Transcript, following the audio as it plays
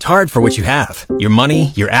worked hard for what you have. Your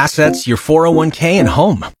money, your assets, your 401k, and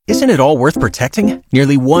home. Isn't it all worth protecting?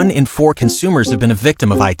 Nearly 1 in 4 consumers have been a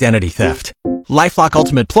victim of identity theft. LifeLock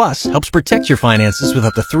Ultimate Plus helps protect your finances with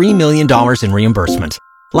up to $3 million in reimbursement.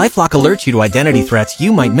 LifeLock alerts you to identity threats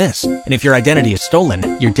you might miss. And if your identity is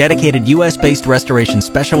stolen, your dedicated U.S.-based restoration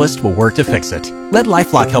specialist will work to fix it. Let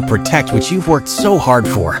LifeLock help protect what you've worked so hard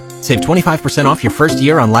for. Save 25% off your first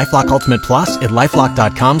year on LifeLock Ultimate Plus at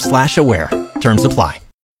LifeLock.com/aware. Terms apply.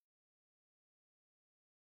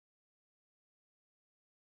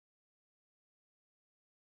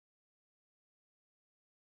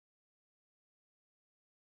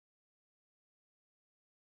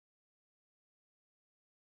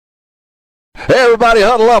 Hey, everybody,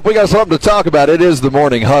 huddle up. We got something to talk about. It is the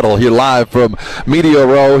Morning Huddle here live from Media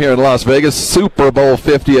Row here in Las Vegas. Super Bowl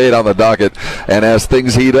 58 on the docket. And as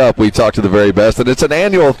things heat up, we talk to the very best. And it's an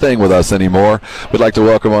annual thing with us anymore. We'd like to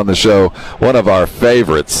welcome on the show one of our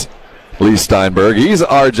favorites, Leigh Steinberg. He's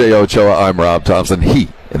RJ Ochoa. I'm Rob Thompson. He,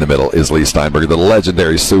 in the middle, is Leigh Steinberg, the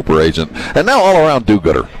legendary super agent, and now all-around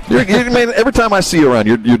do-gooder. Every time I see you around,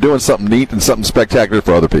 you're doing something neat and something spectacular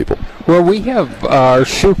for other people. Well, we have our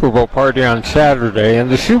Super Bowl party on Saturday, and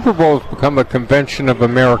the Super Bowl has become a convention of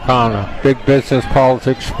Americana, big business,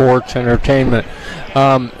 politics, sports, entertainment.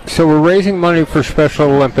 So we're raising money for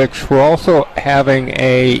Special Olympics. We're also having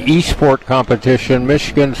a e-sport competition.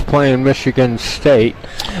 Michigan's playing Michigan State.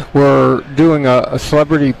 We're doing a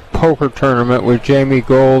celebrity poker tournament with Jamie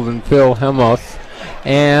Gold and Phil Hemmuth.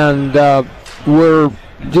 And we're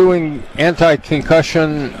doing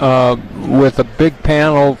anti-concussion with a big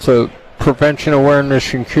panel to prevention,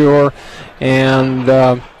 awareness, and cure. And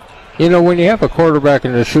when you have a quarterback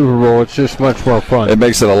in the Super Bowl, it's just much more fun. It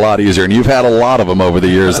makes it a lot easier, and you've had a lot of them over the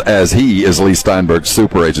years, as he is Leigh Steinberg,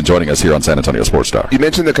 super agent, joining us here on San Antonio Sports Star. You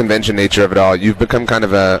mentioned the convention nature of it all. You've become kind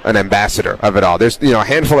of an ambassador of it all. There's a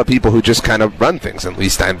handful of people who just kind of run things, and Leigh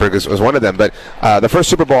Steinberg was one of them. But the first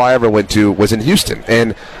Super Bowl I ever went to was in Houston,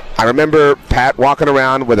 and I remember Pat walking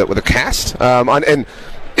around with a cast,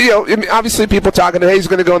 obviously people talking, hey, he's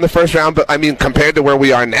going to go in the first round, but I mean, compared to where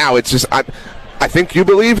we are now, it's just I think you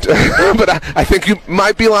believed, but I think you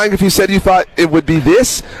might be lying if you said you thought it would be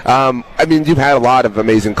this. You've had a lot of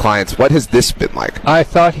amazing clients. What has this been like? I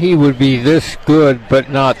thought he would be this good, but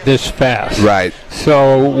not this fast. Right.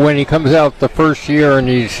 So when he comes out the first year and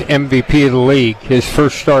he's MVP of the league, his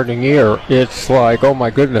first starting year, it's like, oh my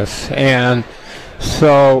goodness. And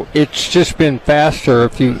so it's just been faster.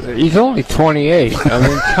 He's only 28. I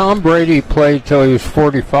mean, Tom Brady played till he was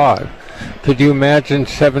 45. Could you imagine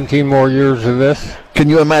 17 more years of this? Can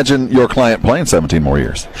you imagine your client playing 17 more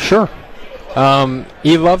years? Sure.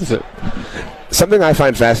 He loves it. Something I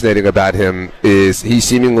find fascinating about him is he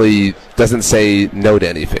seemingly doesn't say no to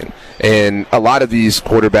anything. And a lot of these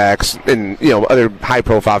quarterbacks and, other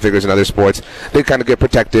high-profile figures in other sports, they kind of get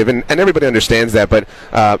protective, and everybody understands that. But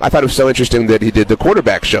I thought it was so interesting that he did the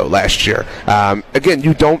quarterback show last year. Again,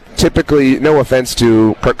 you don't typically, no offense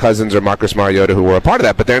to Kirk Cousins or Marcus Mariota, who were a part of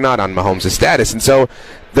that, but they're not on Mahomes' status. And so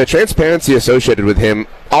the transparency associated with him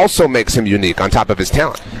also makes him unique on top of his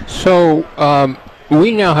talent. So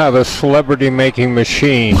we now have a celebrity-making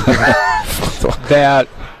machine that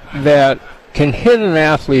can hit an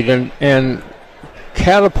athlete and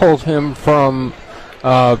catapult him from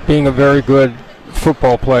being a very good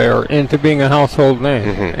football player into being a household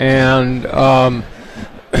name. Mm-hmm. And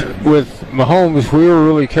with Mahomes, we were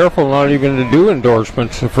really careful not even to do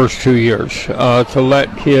endorsements the first 2 years, to let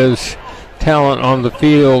his talent on the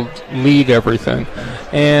field lead everything.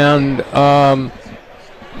 And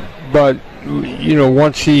but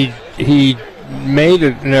once he made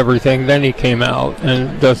it and everything, then he came out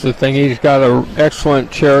and does the thing. He's got an excellent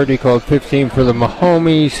charity called 15 for the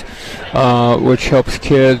Mahomies, which helps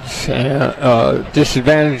kids,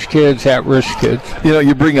 disadvantaged kids, at-risk kids.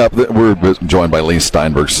 You bring up that we're joined by Leigh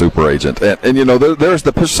Steinberg, super agent, and there's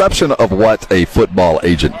the perception of what a football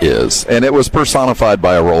agent is, and it was personified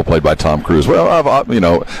by a role played by Tom Cruise. Well,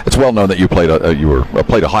 it's well known that you played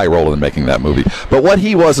a high role in making that movie, but what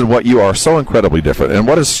he was and what you are so incredibly different. And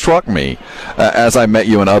what has struck me as I met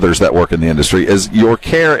you and others that work in the industry is your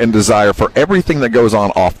care and desire for everything that goes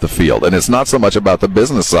on off the field. And it's not so much about the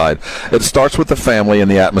business side. It starts with the family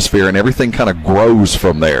and the atmosphere, and everything kind of grows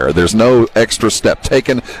from there. There's no extra step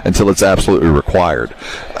taken until it's absolutely required.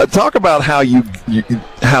 Talk about how your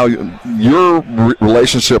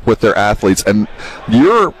relationship with their athletes and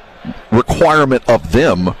your requirement of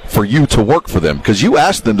them for you to work for them, because you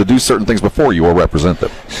asked them to do certain things before you will represent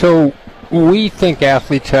them. So we think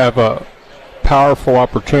athletes have a powerful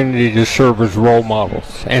opportunity to serve as role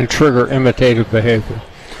models and trigger imitative behavior.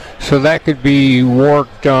 So that could be work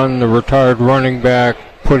done, the retired running back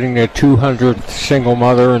putting a 200th single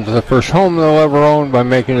mother into the first home they'll ever own by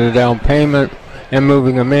making a down payment and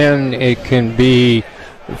moving them in. It can be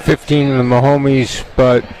 15 of the Mahomies,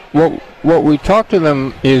 but what we talk to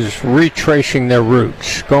them is retracing their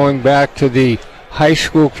roots, going back to the high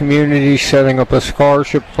school community, setting up a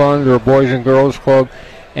scholarship fund or a Boys and Girls Club,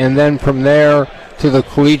 and then from there to the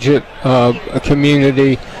collegiate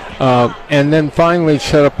community, and then finally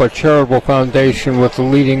set up a charitable foundation with the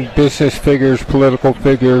leading business figures, political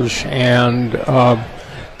figures, and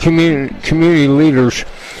community leaders,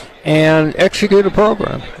 and execute a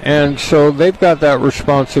program. And so they've got that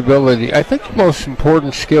responsibility. I think the most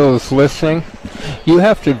important skill is listening. You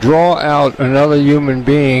have to draw out another human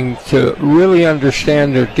being to really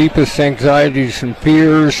understand their deepest anxieties and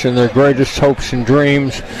fears and their greatest hopes and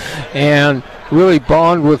dreams, and really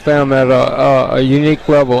bond with them at a unique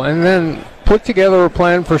level, and then put together a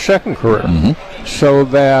plan for second career, so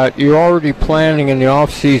that you're already planning in the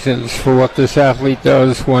off seasons for what this athlete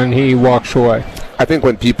does when he walks away. I think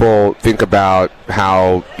when people think about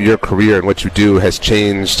how your career and what you do has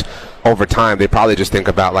changed over time, they probably just think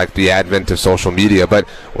about like the advent of social media. But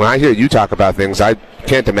when I hear you talk about things, I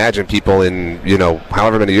can't imagine people in,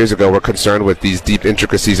 however many years ago were concerned with these deep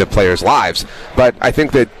intricacies of players' lives. But I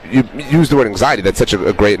think that you use the word anxiety. That's such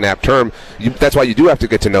a great and apt term. That's why you do have to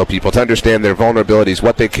get to know people, to understand their vulnerabilities,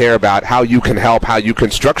 what they care about, how you can help, how you can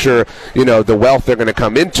structure, the wealth they're going to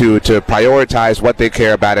come into, to prioritize what they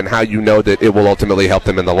care about and how you know that it will ultimately help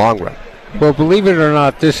them in the long run. Well, believe it or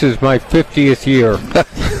not, this is my 50th year.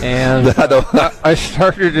 And I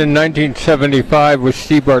started in 1975 with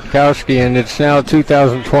Steve Bartkowski, and it's now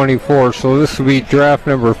 2024, so this will be draft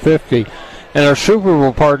number 50. And our Super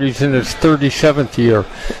Bowl party's in its 37th year.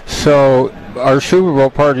 So our Super Bowl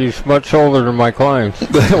party is much older than my clients.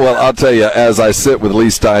 Well, I'll tell you, as I sit with Leigh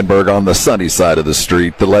Steinberg on the sunny side of the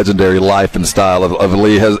street, the legendary life and style of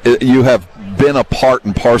Leigh, you have been a part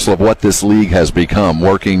and parcel of what this league has become,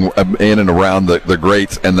 working in and around the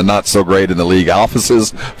great and the not so great in the league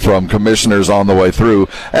offices, from commissioners on the way through.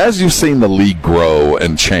 As you've seen the league grow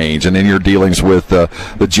and change, and in your dealings with the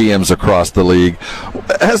GMs across the league,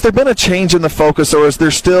 has there been a change in the focus, or is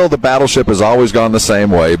there still the battleship has always gone the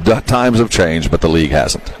same way? Times have changed, but the league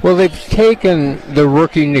hasn't. Well, they've taken the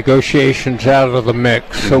rookie negotiations out of the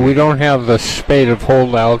mix, so we don't have the spate of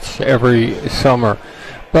holdouts every summer.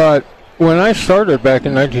 But when I started back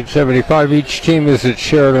in 1975, each team is its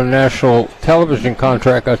share of a national television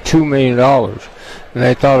contract of $2 million. And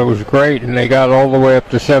they thought it was great, and they got all the way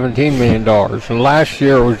up to $17 million. And last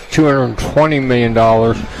year it was $220 million.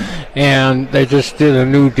 And they just did a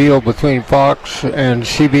new deal between Fox and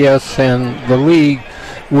CBS and the league,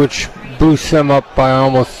 which boosts them up by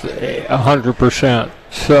almost 100%.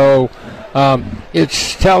 So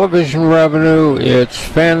it's television revenue, it's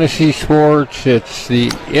fantasy sports, it's the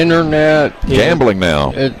internet. Gambling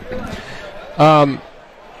now.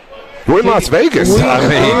 We're in Las Vegas.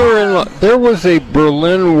 There was a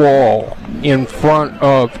Berlin Wall in front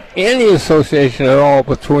of any association at all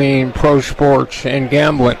between pro sports and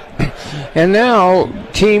gambling. And now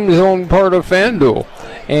teams own part of FanDuel.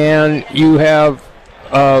 And you have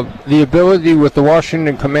the ability with the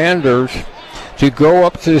Washington Commanders to go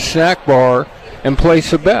up to the snack bar and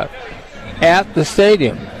place a bet at the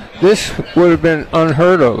stadium. This would have been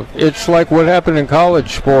unheard of. It's like what happened in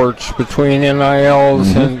college sports between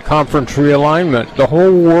NILs and conference realignment. The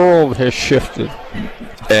whole world has shifted.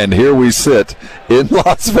 And here we sit in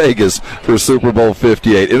Las Vegas for Super Bowl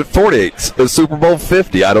 48. 48, Super Bowl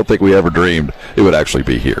 50. I don't think we ever dreamed it would actually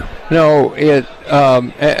be here. No, and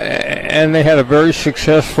they had a very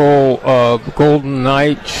successful Golden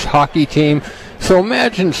Knights hockey team. So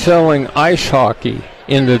imagine selling ice hockey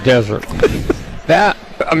in the desert.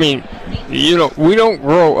 We don't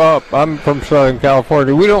grow up. I'm from Southern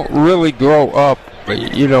California. We don't really grow up,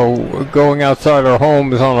 going outside our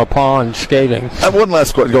homes on a pond skating. One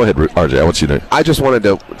last question. Go ahead, RJ. I want you to. I just wanted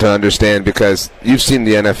to understand, because you've seen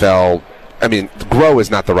the NFL. Grow is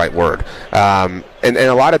not the right word. And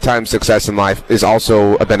a lot of times success in life is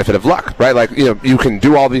also a benefit of luck, right? Like, you can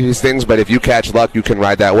do all these things, but if you catch luck, you can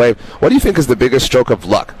ride that wave. What do you think is the biggest stroke of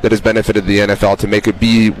luck that has benefited the NFL to make it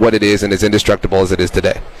be what it is and as indestructible as it is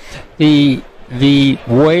today? The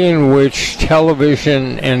way in which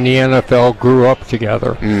television and the NFL grew up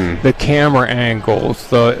together, the camera angles,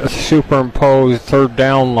 the superimposed third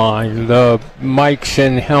down line, the mics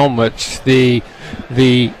in helmets,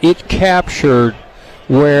 it captured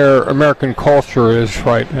where American culture is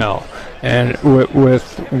right now. And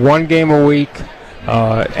with one game a week,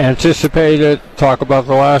 anticipate it, talk about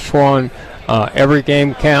the last one, every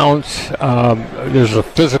game counts, there's a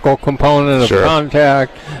physical component of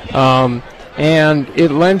contact, And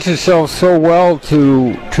it lends itself so well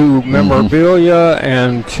to memorabilia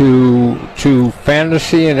and to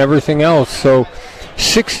fantasy and everything else. So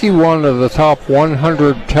 61 of the top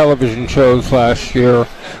 100 television shows last year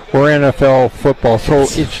were NFL football. So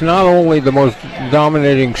it's not only the most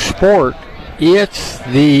dominating sport, it's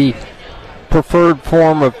the preferred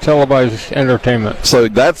form of televised entertainment. So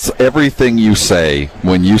that's everything you say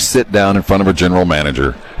when you sit down in front of a general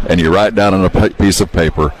manager and you write down on a piece of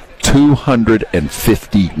paper,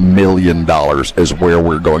 $250 million is where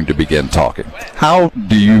we're going to begin talking. How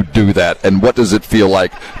do you do that, and what does it feel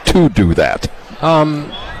like to do that?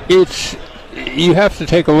 You have to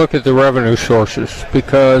take a look at the revenue sources,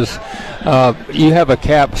 because you have a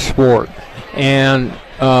cap sport, and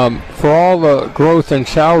for all the growth in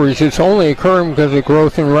salaries, it's only occurring because of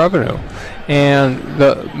growth in revenue, and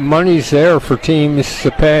the money's there for teams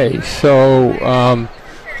to pay. So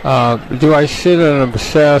do I sit and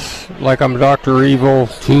obsess like I'm Dr. Evil?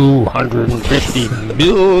 $250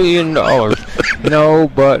 million. No,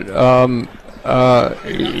 but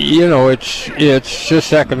it's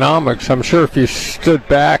just economics. I'm sure if you stood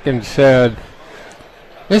back and said,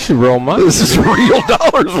 this is real money. This is real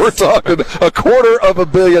dollars. We're talking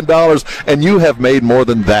 $250 million, and you have made more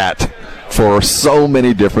than that for so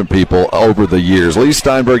many different people over the years. Leigh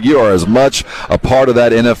Steinberg, you are as much a part of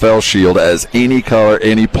that NFL shield as any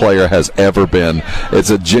player has ever been. It's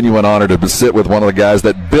a genuine honor to sit with one of the guys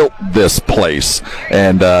that built this place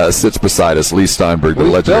and sits beside us, Leigh Steinberg, the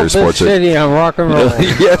legendary sports. We built this city on rock and roll.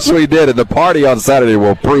 Yes, we did, and the party on Saturday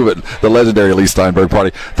will prove it. The legendary Leigh Steinberg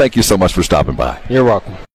party. Thank you so much for stopping by. You're welcome.